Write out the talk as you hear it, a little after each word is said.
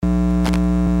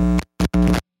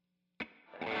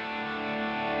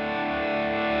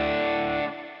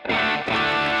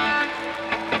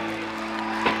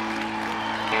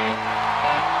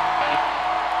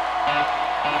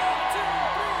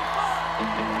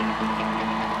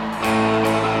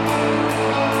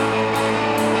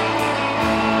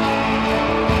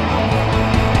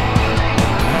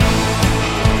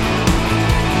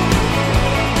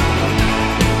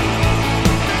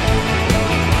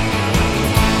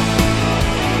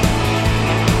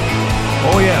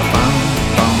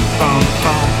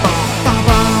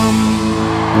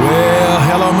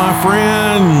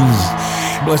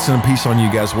Blessing and peace on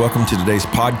you guys. Welcome to today's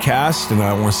podcast. And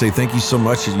I want to say thank you so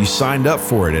much that you signed up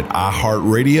for it at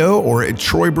iHeartRadio or at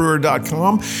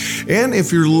TroyBrewer.com. And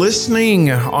if you're listening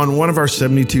on one of our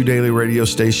 72 daily radio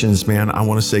stations, man, I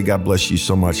want to say God bless you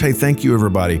so much. Hey, thank you,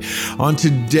 everybody. On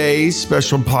today's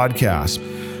special podcast,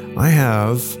 I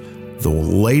have the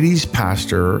ladies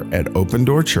pastor at Open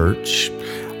Door Church.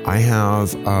 I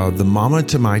have the mama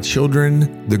to my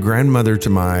children, the grandmother to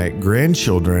my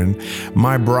grandchildren,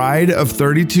 my bride of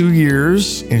 32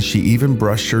 years, and she even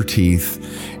brushed her teeth.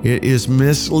 It is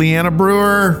Miss Leanna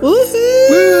Brewer.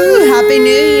 Woohoo! Happy New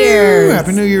Year.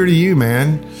 Happy New Year to you,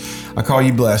 man. I call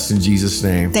you blessed in Jesus'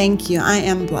 name. Thank you. I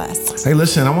am blessed. Hey,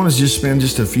 listen, I want to just spend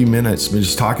just a few minutes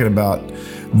just talking about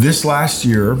this last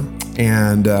year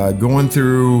and going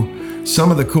through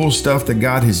some of the cool stuff that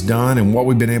God has done and what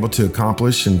we've been able to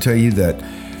accomplish, and tell you that,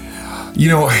 you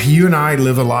know, you and I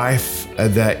live a life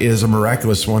that is a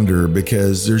miraculous wonder,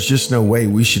 because there's just no way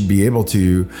we should be able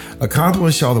to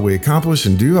accomplish all that we accomplish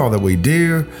and do all that we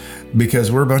do,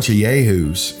 because we're a bunch of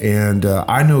yahoos. And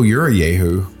I know you're a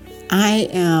yahoo. I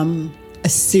am a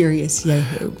serious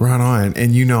yahoo. Right on.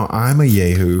 And you know, I'm a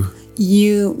yahoo.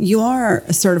 You are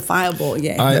a certifiable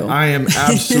yahoo. I am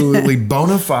absolutely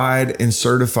bona fide and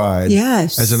certified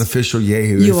as an official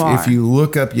yahoo. If you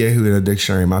look up yahoo in a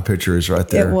dictionary, my picture is right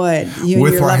there. It would.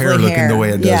 With my hair looking the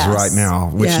way it does right now,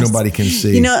 which nobody can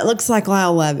see. You know, it looks like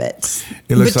Lyle Lovitz.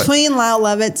 Between Lyle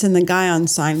Lovitz and the guy on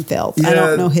Seinfeld. Yeah, I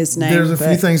don't know his name. There's a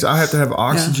few things. I have to have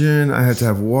oxygen. Yeah. I have to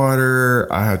have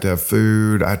water. I have to have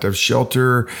food. I have to have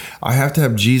shelter. I have to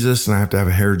have Jesus, and I have to have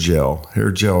a hair gel.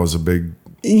 Hair gel is a big...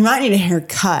 You might need a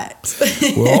haircut.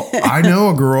 Well, I know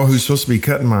a girl who's supposed to be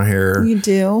cutting my hair. You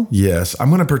do? Yes. I'm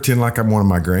going to pretend like I'm one of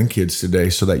my grandkids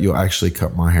today so that you'll actually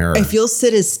cut my hair. If you'll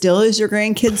sit as still as your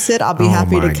grandkids sit, I'll be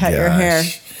happy to cut your hair.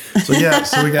 So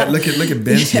we got, look at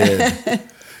Ben's head.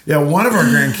 Yeah, one of our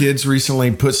grandkids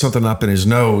recently put something up in his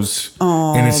nose,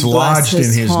 and it's lodged in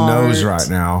his nose right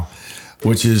now.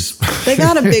 Which is... They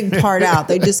got a big part out.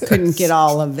 They just couldn't get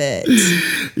all of it.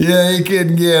 Yeah, he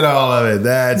couldn't get all of it.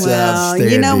 That's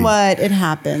outstanding. You know what? It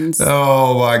happens.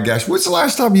 Oh, my gosh. When's the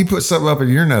last time you put something up in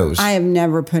your nose? I have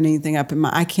never put anything up in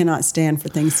my... I cannot stand for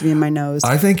things to be in my nose.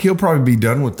 I think he'll probably be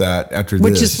done with that after this.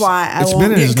 Which is why I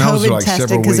won't get COVID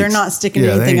tested, because they're not sticking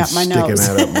anything up my nose.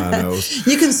 Sticking that up my nose.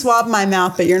 You can swab my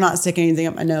mouth, but you're not sticking anything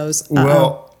up my nose.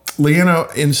 Well... Leanna,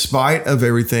 in spite of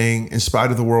everything, in spite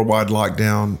of the worldwide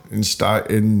lockdown, in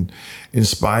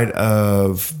spite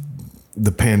of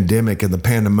the pandemic and the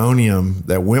pandemonium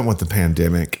that went with the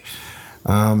pandemic,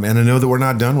 and I know that we're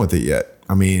not done with it yet.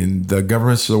 I mean, the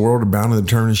governments of the world are bound and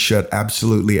determined to shut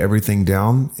absolutely everything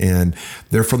down, and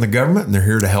they're from the government and they're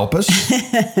here to help us,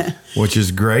 which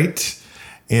is great.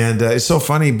 And it's so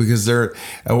funny because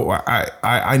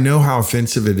I know how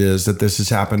offensive it is that this has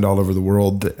happened all over the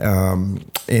world.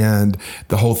 And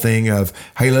the whole thing of,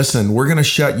 hey, listen, we're going to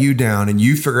shut you down and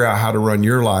you figure out how to run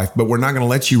your life, but we're not going to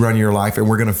let you run your life, and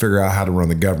we're going to figure out how to run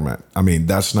the government. I mean,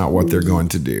 that's not what they're going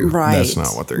to do. Right. That's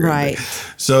not what they're going to do.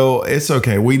 So it's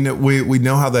okay. We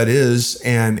know how that is.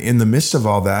 And in the midst of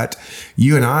all that,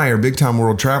 you and I are big time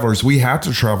world travelers. We have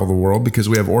to travel the world because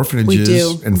we have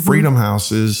orphanages and freedom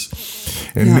houses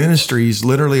and ministries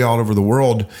literally all over the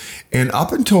world. And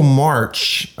up until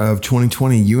March of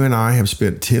 2020, you and I have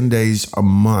spent 10 days a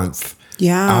month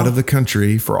out of the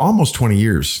country for almost 20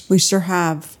 years. We sure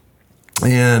have.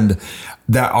 And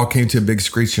that all came to a big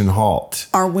screeching halt.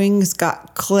 Our wings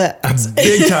got clipped.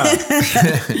 Big time.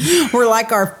 We're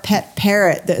like our pet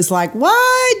parrot that is like,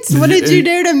 what? What did you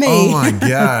do to me? Oh my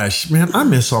gosh. Man, I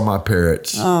miss all my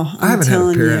parrots. Oh, I haven't had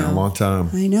a parrot in a long time.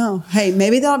 I know. Hey,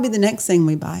 maybe that'll be the next thing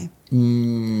we buy.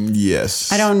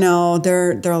 Yes. I don't know.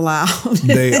 They're loud.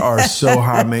 They are so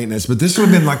high maintenance. But this would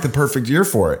have been like the perfect year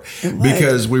for it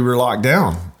because we were locked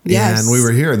down. Yes. And we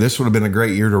were here. This would have been a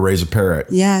great year to raise a parrot.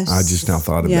 Yes. I just now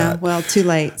thought of that. Yeah, well, too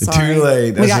late. Sorry. Too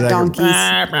late. We got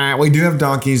donkeys. We do have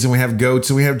donkeys, and we have goats,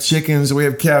 and we have chickens, and we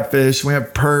have catfish, and we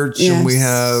have perch, and we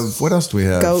have, what else do we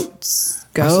have? Goats.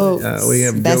 We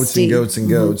have goats and goats and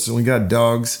goats, and we got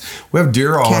dogs. We have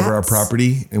deer all over our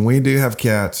property, and we do have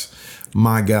cats.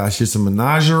 My gosh, it's a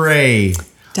menagerie.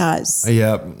 Does.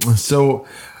 Yep.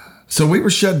 So we were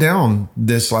shut down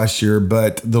this last year,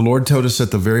 but the Lord told us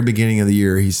at the very beginning of the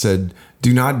year, he said,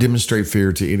 do not demonstrate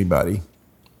fear to anybody.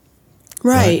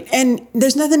 Right. And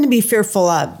there's nothing to be fearful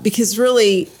of, because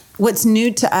really what's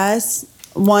new to us,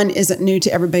 one, isn't new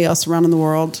to everybody else around in the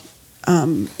world.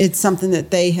 It's something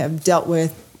that they have dealt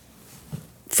with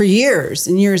for years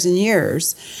and years and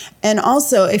years. And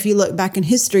also, if you look back in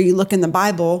history, you look in the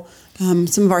Bible,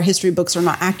 some of our history books are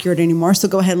not accurate anymore. So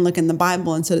go ahead and look in the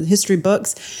Bible instead of the history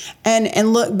books,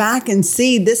 and look back and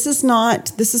see this is not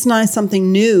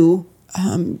something new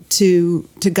to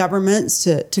governments,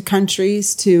 to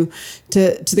countries, to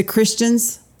the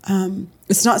Christians.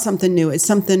 It's not something new. It's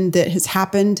something that has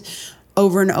happened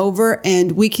over and over,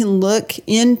 and we can look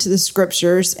into the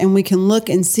scriptures and we can look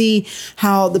and see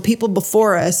how the people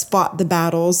before us fought the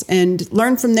battles and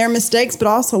learn from their mistakes, but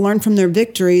also learn from their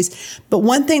victories. But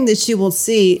one thing that you will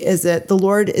see is that the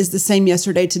Lord is the same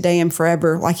yesterday, today, and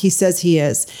forever, like he says he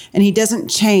is, and he doesn't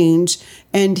change.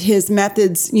 And his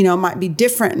methods, might be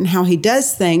different in how he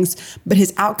does things, but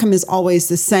his outcome is always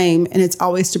the same. And it's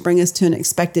always to bring us to an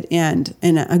expected end,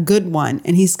 and a good one.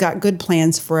 And he's got good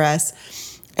plans for us.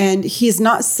 And he is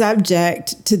not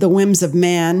subject to the whims of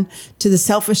man, to the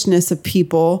selfishness of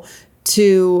people,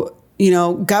 to,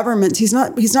 governments. He's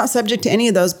not subject to any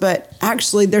of those, but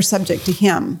actually they're subject to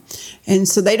him. And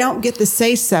so they don't get the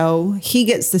say so. He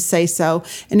gets the say so.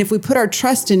 And if we put our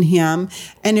trust in him,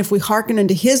 and if we hearken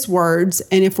unto his words,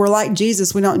 and if we're like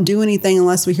Jesus, we don't do anything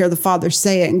unless we hear the Father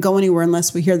say it, and go anywhere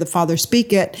unless we hear the Father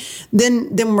speak it,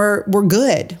 then we're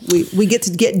good. We get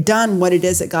to get done what it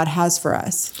is that God has for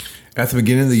us. At the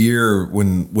beginning of the year,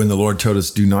 when the Lord told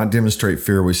us, do not demonstrate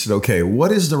fear, we said, okay,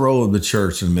 what is the role of the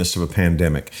church in the midst of a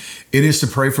pandemic? It is to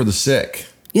pray for the sick.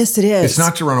 Yes, it is. It's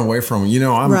not to run away from them.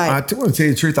 I want to tell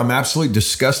you the truth. I'm absolutely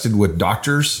disgusted with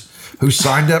doctors who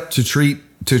signed up to treat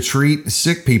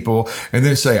sick people and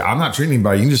then say, I'm not treating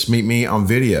anybody. You can just meet me on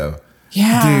video.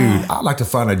 Yeah. Dude, I'd like to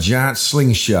find a giant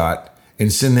slingshot and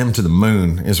send them to the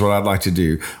moon is what I'd like to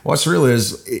do. What's real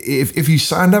is if you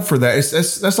signed up for that,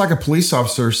 that's like a police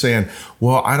officer saying,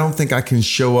 well, I don't think I can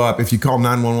show up. If you call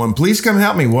 911, please come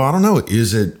help me. Well, I don't know.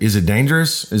 Is it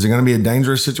dangerous? Is it going to be a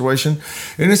dangerous situation?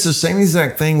 And it's the same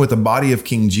exact thing with the body of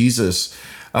King Jesus.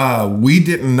 Not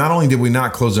only did we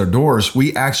not close our doors,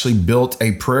 we actually built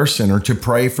a prayer center to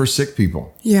pray for sick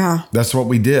people. Yeah. That's what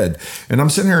we did. And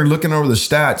I'm sitting here looking over the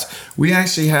stats. We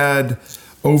actually had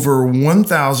over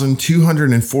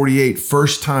 1,248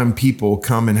 first-time people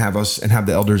come and have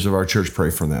the elders of our church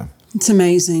pray for them. It's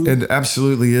amazing. It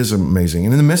absolutely is amazing.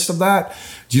 And in the midst of that,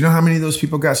 do you know how many of those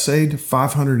people got saved?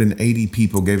 580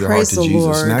 people gave their heart to Jesus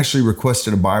Lord. and actually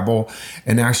requested a Bible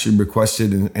and actually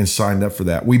requested and signed up for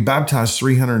that. We baptized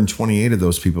 328 of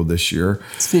those people this year.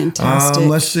 It's fantastic.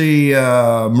 Let's see.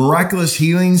 Miraculous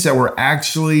healings that were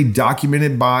actually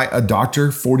documented by a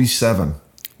doctor, 47.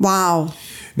 Wow.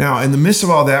 Now, in the midst of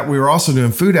all that, we were also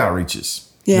doing food outreaches.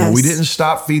 Yes. We didn't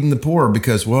stop feeding the poor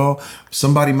because,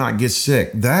 somebody might get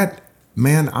sick. That,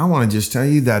 man, I want to just tell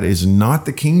you that is not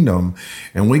the kingdom.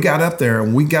 And we got up there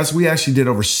and we actually did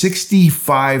over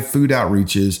 65 food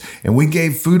outreaches, and we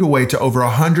gave food away to over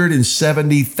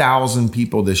 170,000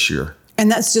 people this year. And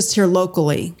that's just here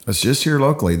locally. That's just here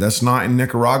locally. That's not in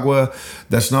Nicaragua.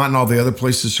 That's not in all the other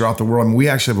places throughout the world. I mean, we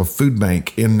actually have a food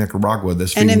bank in Nicaragua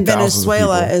that's feeding and in thousands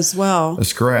Venezuela of people. as well.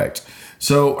 That's correct.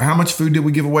 So how much food did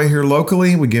we give away here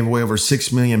locally? We gave away over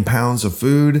 6 million pounds of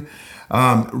food.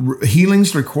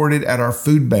 Healings recorded at our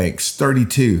food banks,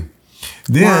 32.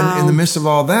 Then in the midst of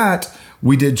all that,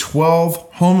 we did 12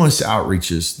 homeless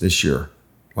outreaches this year.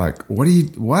 Like,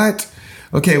 what?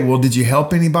 Okay, well, did you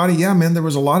help anybody? Yeah, man, there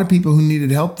was a lot of people who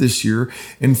needed help this year,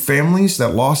 and families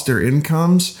that lost their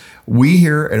incomes. We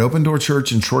here at Open Door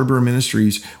Church and Troy Brewer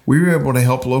Ministries, we were able to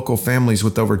help local families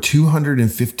with over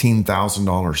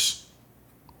 $215,000.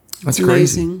 That's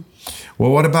crazy. Amazing.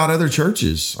 Well, what about other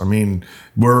churches? I mean,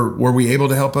 were we able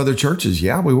to help other churches?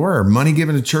 Yeah, we were. Money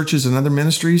given to churches and other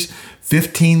ministries,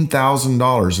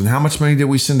 $15,000. And how much money did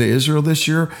we send to Israel this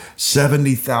year?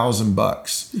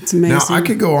 $70,000. It's amazing. Now, I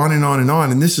could go on and on and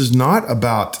on. And this is not a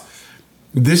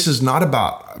podcast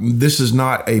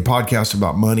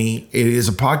about money. It is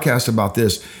a podcast about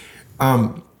this.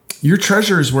 Your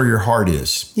treasure is where your heart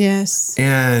is. Yes.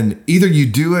 And either you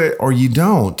do it or you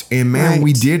don't. And man,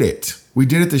 we did it. We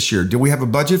did it this year. Did we have a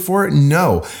budget for it?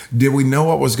 No. Did we know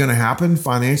what was going to happen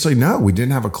financially? No, we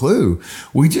didn't have a clue.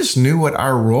 We just knew what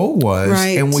our role was.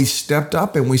 Right. And we stepped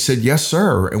up and we said, yes,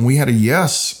 sir. And we had a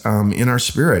yes in our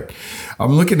spirit.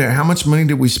 I'm looking at how much money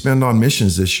did we spend on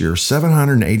missions this year?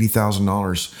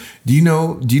 $780,000. Do you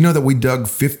know that we dug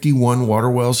 51 water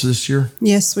wells this year?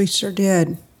 Yes, we sure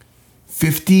did.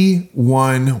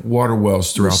 51 water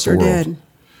wells throughout the world. Did.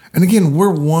 And again,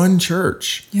 we're one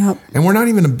church. Yep. And we're not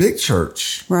even a big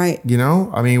church. Right. You know,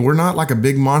 I mean, we're not like a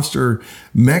big monster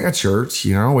mega church.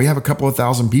 You know, we have a couple of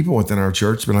thousand people within our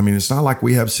church, but I mean, it's not like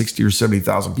we have 60 or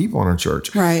 70,000 people in our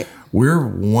church. Right. We're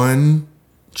one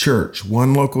church,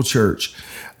 one local church.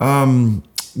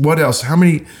 What else? How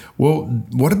many? Well,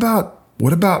 what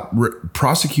about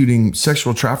prosecuting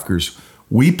sexual traffickers?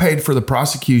 We paid for the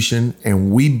prosecution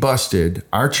and we busted,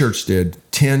 our church did,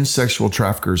 10 sexual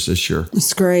traffickers this year.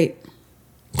 It's great.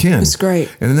 10. It's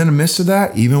great. And in the midst of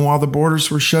that, even while the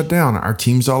borders were shut down, our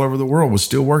teams all over the world was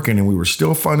still working and we were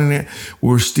still funding it. We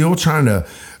were still trying to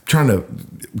come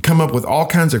up with all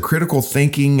kinds of critical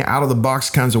thinking, out of the box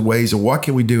kinds of ways of what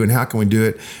can we do and how can we do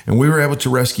it. And we were able to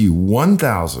rescue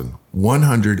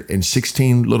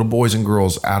 1,116 little boys and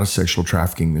girls out of sexual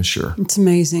trafficking this year. It's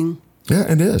amazing.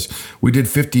 Yeah, it is. We did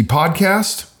 50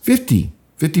 podcasts, 50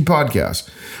 podcasts.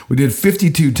 We did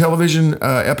 52 television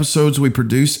episodes we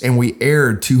produced, and we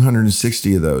aired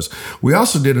 260 of those. We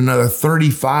also did another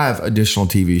 35 additional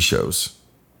TV shows,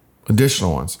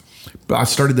 additional ones. But I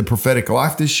started the Prophetic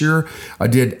Life this year. I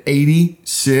did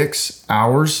 86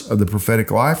 hours of the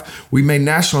Prophetic Life. We made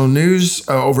national news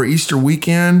over Easter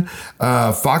weekend.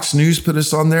 Fox News put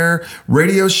us on there.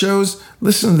 Radio shows.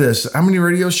 Listen to this. How many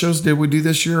radio shows did we do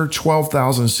this year?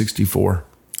 12,064.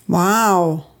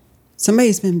 Wow.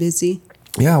 Somebody's been busy.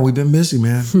 Yeah, we've been busy,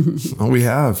 man. We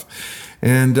have.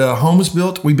 And homes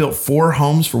built. We built 4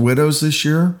 homes for widows this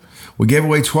year. We gave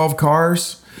away 12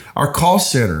 cars. Our call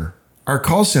center,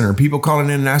 people calling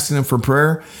in and asking them for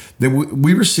prayer that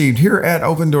we received here at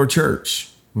Open Door Church.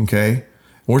 Okay.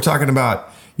 We're talking about,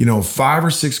 5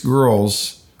 or 6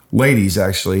 girls, ladies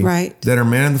actually, right, that are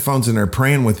manning the phones and they're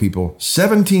praying with people.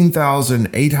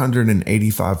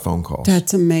 17,885 phone calls.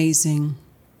 That's amazing.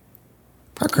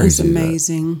 How crazy is that? That's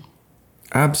amazing.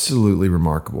 Absolutely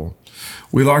remarkable.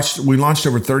 We launched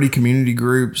over 30 community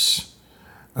groups,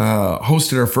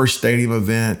 hosted our first stadium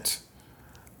event.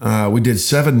 We did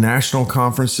 7 national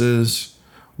conferences,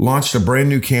 launched a brand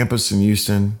new campus in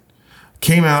Houston,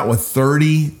 came out with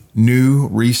 30 new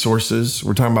resources.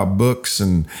 We're talking about books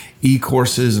and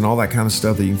e-courses and all that kind of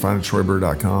stuff that you can find at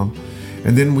troybrewer.com.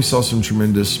 And then we saw some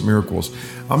tremendous miracles.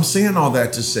 I'm saying all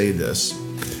that to say this,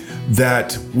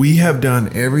 that we have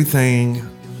done everything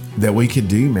that we could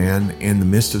do, man, in the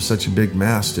midst of such a big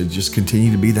mess, to just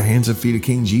continue to be the hands and feet of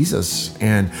King Jesus.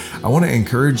 And I want to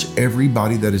encourage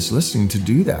everybody that is listening to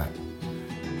do that.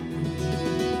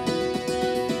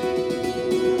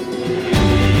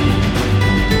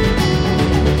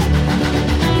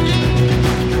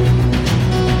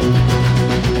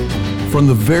 From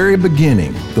the very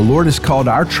beginning, the Lord has called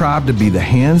our tribe to be the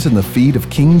hands and the feet of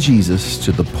King Jesus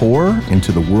to the poor and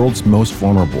to the world's most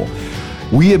vulnerable.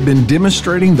 We have been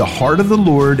demonstrating the heart of the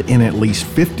Lord in at least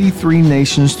 53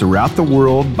 nations throughout the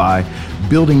world by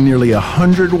building nearly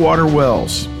 100 water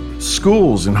wells,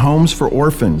 schools and homes for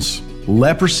orphans,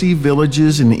 leprosy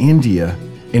villages in India,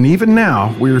 and even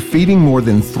now we are feeding more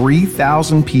than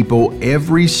 3,000 people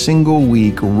every single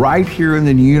week right here in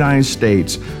the United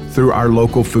States through our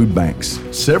local food banks.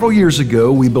 Several years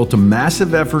ago, we built a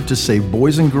massive effort to save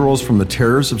boys and girls from the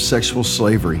terrors of sexual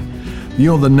slavery.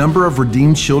 The number of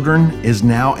redeemed children is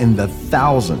now in the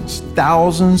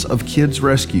thousands of kids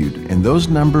rescued, and those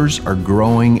numbers are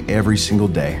growing every single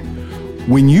day.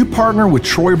 When you partner with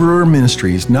Troy Brewer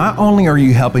Ministries, not only are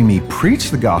you helping me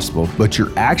preach the gospel, but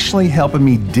you're actually helping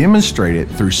me demonstrate it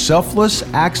through selfless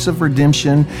acts of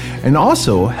redemption and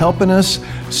also helping us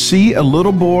see a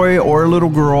little boy or a little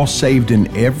girl saved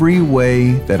in every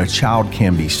way that a child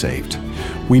can be saved.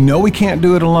 We know we can't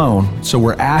do it alone, so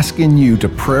we're asking you to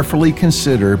prayerfully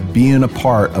consider being a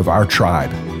part of our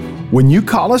tribe. When you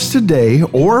call us today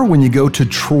or when you go to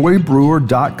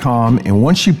troybrewer.com, and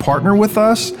once you partner with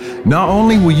us, not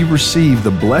only will you receive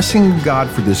the blessing of God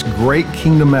for this great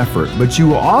kingdom effort, but you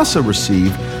will also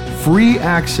receive free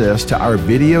access to our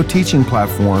video teaching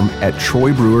platform at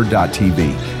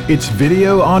troybrewer.tv. It's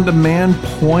video on demand,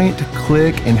 point,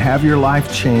 click, and have your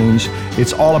life change.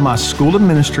 It's all of my school of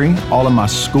ministry, all of my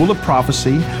school of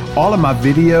prophecy, all of my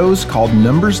videos called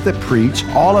Numbers That Preach,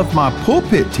 all of my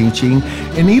pulpit teaching,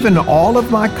 and even all of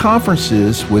my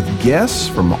conferences with guests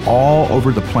from all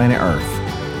over the planet Earth.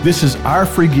 This is our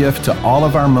free gift to all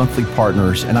of our monthly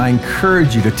partners, and I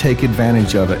encourage you to take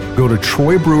advantage of it. Go to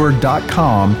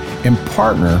troybrewer.com and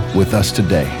partner with us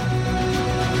today.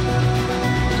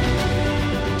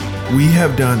 We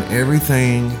have done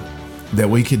everything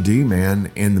that we could do,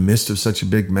 man, in the midst of such a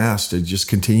big mess, to just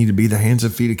continue to be the hands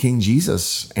and feet of King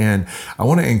Jesus. And I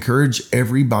want to encourage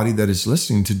everybody that is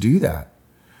listening to do that.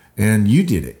 And you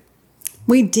did it.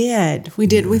 We did.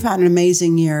 We've had an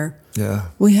amazing year. Yeah.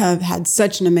 We have had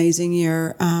such an amazing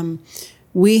year.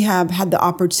 We have had the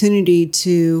opportunity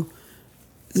to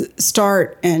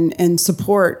start and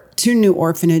support 2 new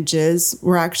orphanages.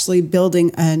 We're actually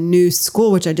building a new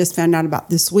school, which I just found out about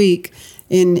this week.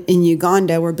 In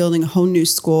Uganda, we're building a whole new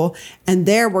school, and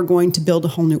there we're going to build a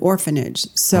whole new orphanage.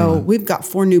 So we've got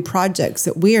 4 new projects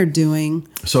that we are doing.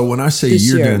 So when I say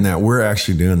you're doing that, we're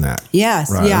actually doing that. Yes,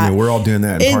 right? yeah. I mean, we're all doing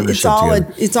that in partnership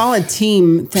together. It's all a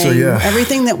team thing. So, yeah.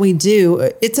 Everything that we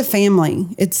do, it's a family.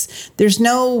 There's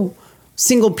no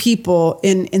single people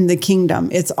in the kingdom.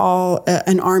 It's all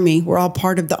an army. We're all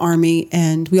part of the army,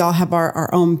 and we all have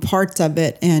our own parts of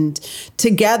it. And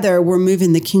together, we're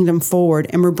moving the kingdom forward,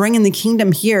 and we're bringing the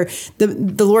kingdom here.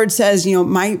 The Lord says,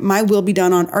 my will be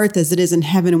done on earth as it is in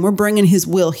heaven, and we're bringing His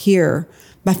will here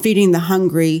by feeding the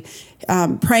hungry,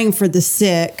 praying for the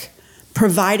sick,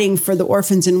 providing for the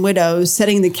orphans and widows,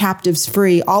 setting the captives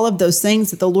free. All of those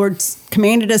things that the Lord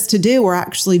commanded us to do, we're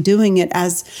actually doing it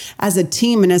as a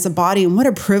team and as a body. And what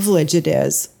a privilege it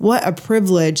is. What a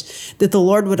privilege that the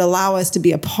Lord would allow us to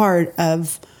be a part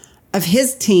of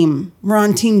His team. We're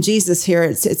on Team Jesus here.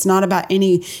 It's not about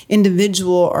any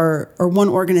individual or one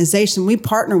organization. We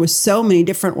partner with so many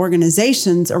different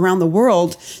organizations around the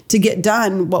world to get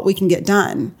done what we can get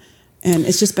done. And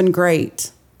it's just been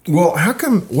great. Well,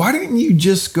 why didn't you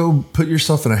just go put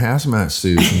yourself in a hazmat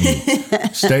suit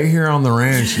and stay here on the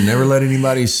ranch and never let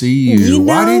anybody see you?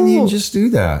 Why didn't you just do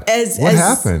that? What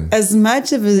happened? As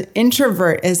much of an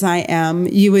introvert as I am,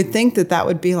 you would think that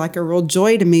would be like a real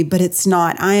joy to me, but it's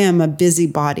not. I am a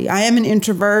busybody. I am an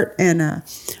introvert, and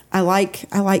I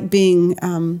like being,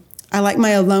 I like my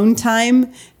alone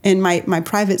time and my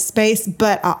private space,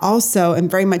 but I also am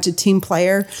very much a team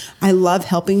player. I love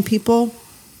helping people.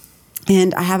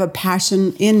 And I have a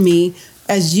passion in me,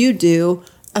 as you do,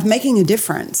 of making a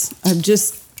difference, of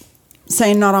just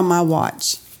saying not on my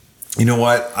watch. You know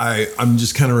what? I'm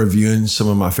just kind of reviewing some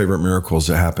of my favorite miracles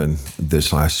that happened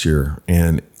this last year.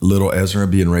 And little Ezra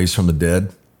being raised from the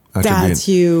dead. That's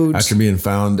huge. After being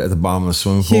found at the bottom of the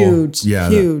swimming pool. Huge. Yeah.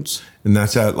 Huge. And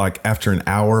that's after an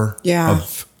hour yeah.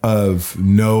 of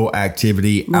no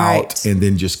activity right. out, and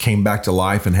then just came back to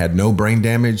life and had no brain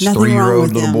damage. Nothing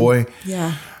 3-year-old little boy.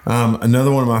 Yeah.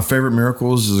 Another one of my favorite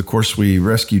miracles is, of course, we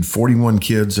rescued 41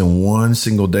 kids in one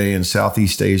single day in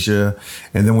Southeast Asia.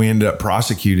 And then we ended up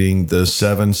prosecuting the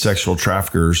 7 sexual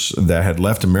traffickers that had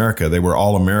left America. They were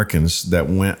all Americans that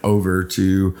went over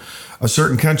to a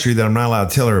certain country that I'm not allowed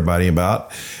to tell everybody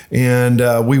about. And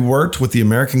we worked with the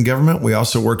American government. We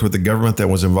also worked with the government that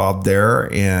was involved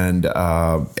there, and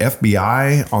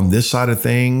FBI on this side of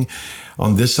things.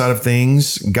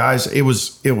 Guys, it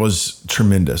was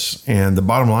tremendous. And the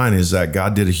bottom line is that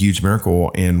God did a huge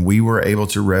miracle, and we were able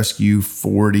to rescue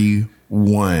 41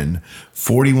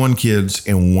 kids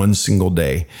in one single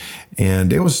day.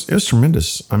 And it was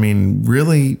tremendous. I mean,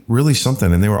 really, really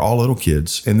something. And they were all little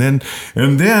kids. And then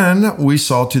we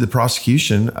saw to the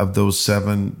prosecution of those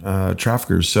 7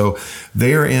 traffickers. So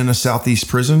they are in a Southeast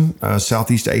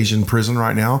Asian prison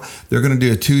right now. They're going to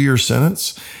do a 2-year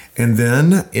sentence. And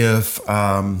then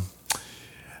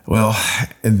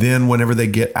whenever they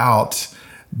get out,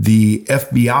 the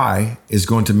FBI is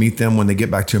going to meet them when they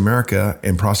get back to America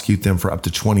and prosecute them for up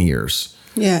to 20 years.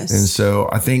 Yes. And so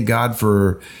I thank God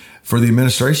for the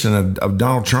administration of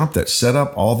Donald Trump that set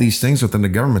up all these things within the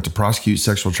government to prosecute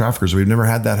sexual traffickers. We've never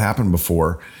had that happen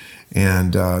before.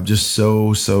 And just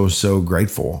so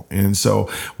grateful. And so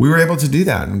we were able to do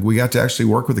that. And we got to actually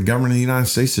work with the government of the United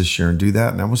States this year and do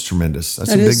that. And that was tremendous.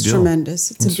 That's a big deal. It is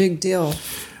tremendous. It's a big deal.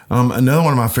 Another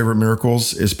one of my favorite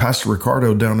miracles is Pastor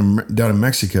Ricardo down in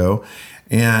Mexico,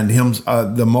 and him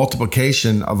the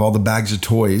multiplication of all the bags of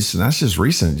toys. And that's just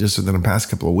recent, just within the past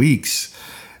couple of weeks.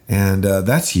 And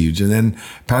that's huge. And then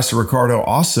Pastor Ricardo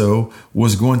also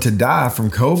was going to die from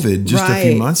COVID just a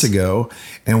few months ago.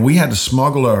 And we had to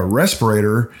smuggle a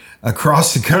respirator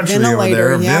across the country over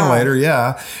there. A ventilator,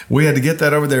 yeah. We had to get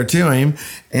that over there to him.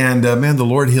 And man, the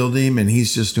Lord healed him, and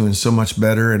he's just doing so much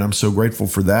better. And I'm so grateful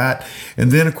for that. And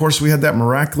then, of course, we had that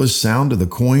miraculous sound of the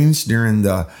coins during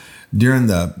the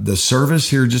service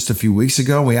here just a few weeks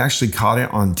ago. We actually caught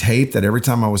it on tape that every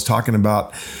time I was talking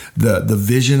about the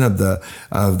vision of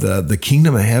the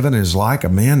kingdom of heaven is like a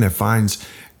man that finds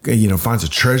a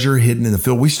treasure hidden in the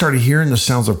field. We started hearing the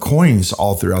sounds of coins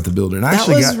all throughout the building. That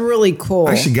was really cool.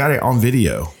 I actually got it on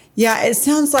video. Yeah, it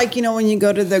sounds like, when you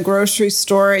go to the grocery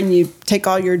store and you take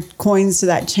all your coins to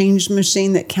that change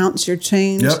machine that counts your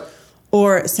change. Yep.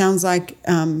 Or it sounds like,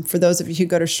 for those of you who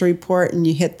go to Shreveport and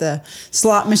you hit the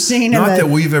slot machine. Not that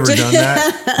we've ever done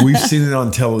that. We've seen it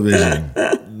on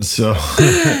television. So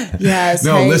Yes.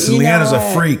 no, hey, listen, you know Leanna's a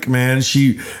what? freak, man.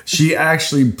 She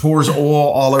actually pours oil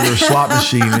all over her slot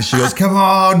machine, and she goes, "Come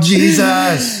on,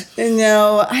 Jesus."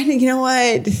 No, I think you know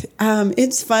what?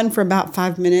 It's fun for about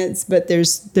 5 minutes, but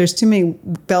there's too many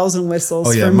bells and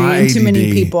whistles for me my and too many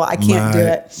ADD, people. I can't do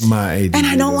it. My ADD And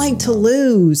I don't like to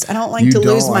lose. I don't like You to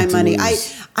don't lose my like to money.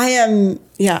 lose. I am.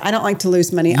 Yeah, I don't like to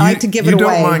lose money. I like to give it away. You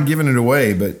don't mind giving it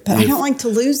away, but I don't like to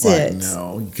lose it.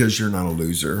 No, because you're not a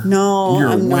loser. No, you're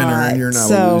I'm a winner, not. and you're not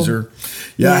So, a loser.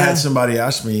 Yeah, I yeah. had somebody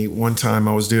ask me one time.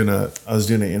 I was doing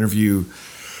an interview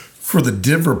for the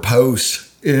Denver Post,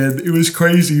 and it was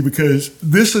crazy because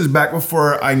this is back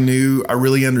before I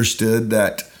really understood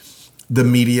that the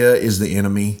media is the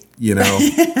enemy. You know,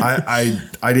 I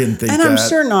didn't think And that. I'm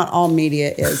sure not all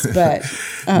media is, but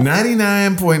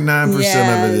 99.9%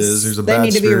 of it is. There's a they bad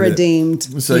need to be spirit.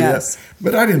 redeemed. So yes. yeah,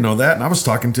 but I didn't know that, and I was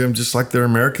talking to them just like they're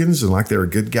Americans and like they were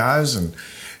good guys, and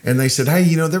they said, "Hey,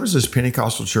 you know, there was this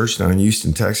Pentecostal church down in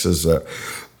Houston, Texas,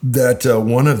 that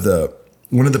one of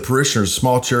the parishioners,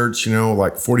 small church, you know,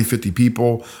 like 40, 50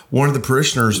 people, one of the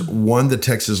parishioners won the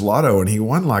Texas Lotto, and he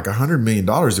won like $100 million.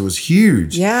 It was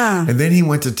huge. Yeah. And then he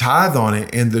went to tithe on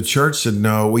it, and the church said,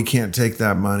 no, we can't take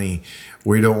that money.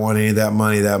 We don't want any of that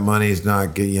money. That money is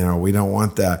not good. You know, we don't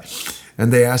want that.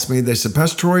 And they asked me, they said,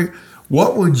 Pastor Troy,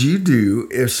 what would you do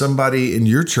if somebody in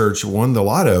your church won the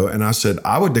lotto? And I said,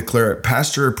 I would declare it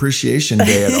Pastor Appreciation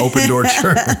Day at Open Door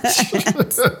Church.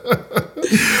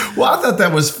 Well, I thought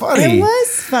that was funny. It was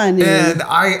funny. And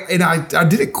I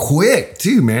did it quick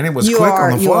too, man. It was You quick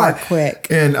are- on the you fly. are quick.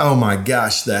 And oh my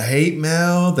gosh, the hate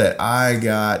mail that I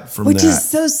got from Which that. is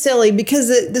so silly because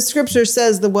the scripture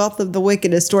says the wealth of the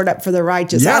wicked is stored up for the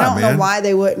righteous. Yeah, I don't man. know why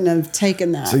they wouldn't have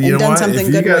taken that So you and know done what? something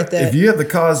If you good with it. If you have the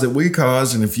cause that we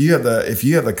cause, and if you have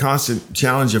the constant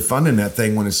challenge of funding that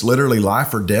thing when it's literally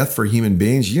life or death for human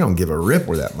beings, you don't give a rip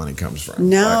where that money comes from.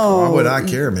 No. Like, why would I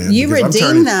care, man? You Because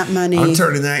redeem that money. I'm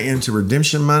turning that into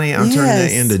redemption money. I'm turning that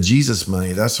Yes. into Jesus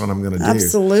money. That's what I'm going to do.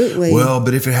 Absolutely. Well,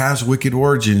 but if it has wicked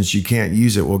origins, you can't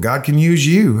use it. Well, God can use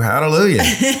you. Hallelujah.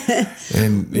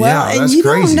 And well, yeah, and that's you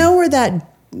crazy. don't know where that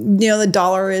the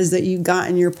dollar is that you got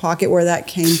in your pocket, where that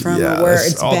came from, Yeah, or where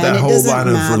that's- it's all been. that It whole doesn't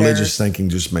line matter. of religious thinking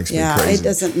just makes me Yeah, crazy. it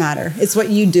doesn't matter. It's what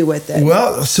you do with it.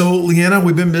 Well, so Leanna,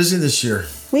 we've been busy this year.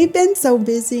 We've been so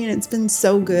busy, and it's been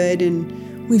so good,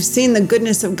 and we've seen the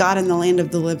goodness of God in the land of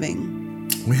the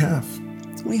living. We have.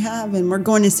 We have, and we're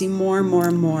going to see more and more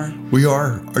and more. We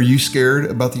are. Are you scared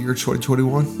about the year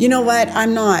 2021? You know what?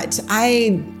 I'm not.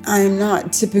 I'm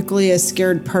not typically a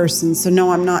scared person, so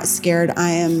no, I'm not scared. I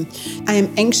am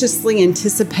anxiously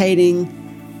anticipating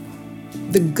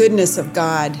the goodness of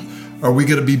God. Are we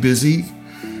going to be busy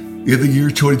in the year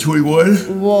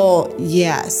 2021? Well,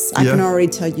 yes, I Yeah. can already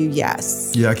tell you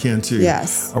yes. Yeah, I can too.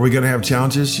 Yes. Are we going to have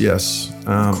challenges? Yes.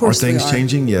 Are course we things are.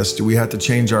 changing? Yes. Do we have to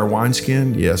change our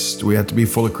wineskin? Yes. Do we have to be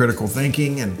full of critical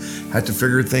thinking and have to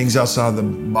figure things outside the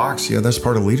box? Yeah, that's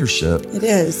part of leadership. It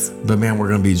is. But man, we're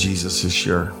going to be Jesus this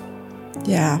year.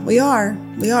 Yeah, we are.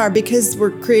 We are, because we're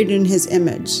created in His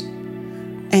image,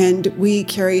 and we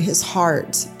carry His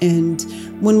heart. And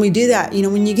when we do that, you know,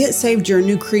 when you get saved, you're a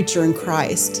new creature in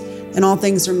Christ, and all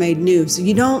things are made new. So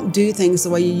you don't do things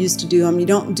the way you used to do them. You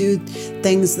don't do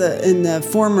things in the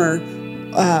former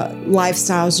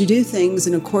lifestyles. You do things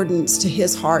in accordance to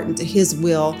His heart and to His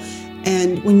will.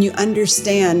 And when you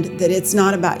understand that it's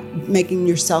not about making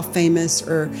yourself famous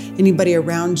or anybody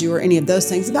around you or any of those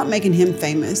things, it's about making Him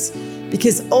famous,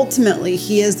 because ultimately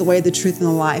He is the way, the truth, and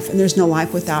the life, and there's no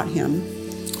life without Him.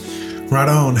 Right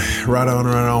on, right on,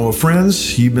 right on. Well,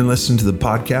 friends, you've been listening to the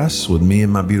podcast with me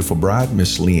and my beautiful bride,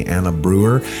 Miss Leanna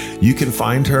Brewer. You can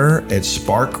find her at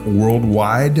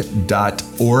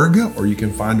sparkworldwide.org, or you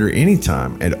can find her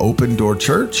anytime at Open Door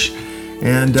Church.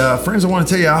 And friends, I want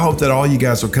to tell you, I hope that all you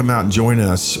guys will come out and join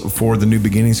us for the New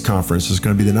Beginnings Conference. It's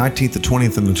going to be the 19th, the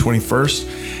 20th, and the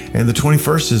 21st. And the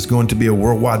 21st is going to be a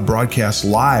worldwide broadcast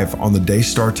live on the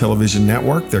Daystar Television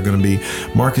Network. They're going to be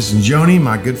Marcus and Joni,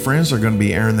 my good friends, are going to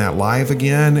be airing that live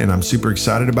again, and I'm super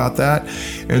excited about that.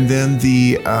 And then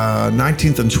the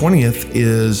 19th and 20th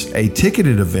is a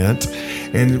ticketed event.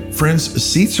 And friends,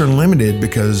 seats are limited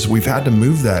because we've had to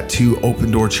move that to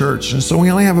Open Door Church. And so we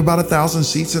only have about 1,000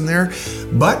 seats in there,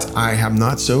 but I have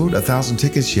not sold 1,000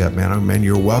 tickets yet, man. Oh, man,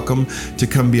 you're welcome to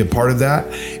come be a part of that.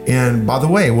 And by the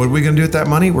way, what are we going to do with that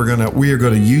money? We are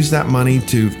going to use that money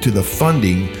to the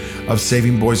funding of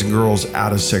saving boys and girls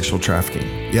out of sexual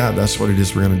trafficking. Yeah, that's what it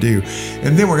is we're going to do.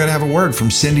 And then we're going to have a word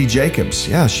from Cindy Jacobs.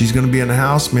 Yeah, she's going to be in the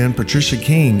house, man. Patricia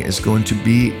King is going to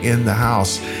be in the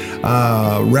house.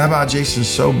 Rabbi Jason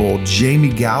Sobel,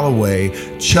 Jamie Galloway,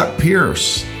 Chuck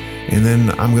Pierce, And then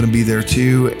I'm going to be there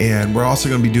too. And we're also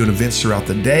going to be doing events throughout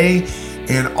the day.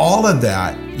 And all of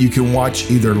that you can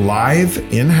watch either live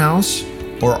in-house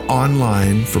or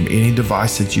online from any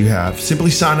device that you have. Simply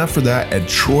sign up for that at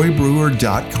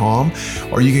troybrewer.com,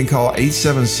 or you can call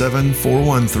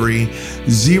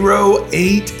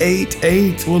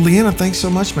 877-413-0888. Well, Leanna, thanks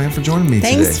so much, man, for joining me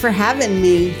today. Thanks for having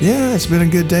me. Yeah, it's been a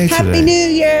good day today. Happy New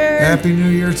Year. Happy New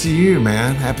Year to you,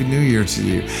 man. Happy New Year to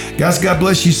you. Guys, God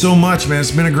bless you so much, man. It's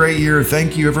been a great year.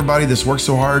 Thank you, everybody that's worked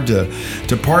so hard to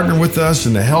partner with us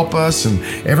and to help us, and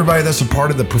everybody that's a part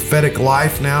of the Prophetic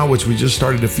Life now, which we just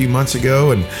started a few months ago.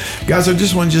 And guys, I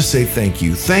just want to say thank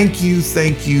you. Thank you,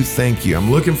 thank you, thank you.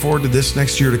 I'm looking forward to this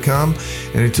next year to come.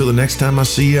 And until the next time I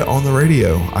see you on the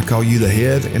radio, I call you the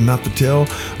head and not the tail,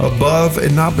 above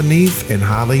and not beneath, and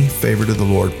highly favored of the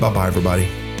Lord. Bye-bye, everybody.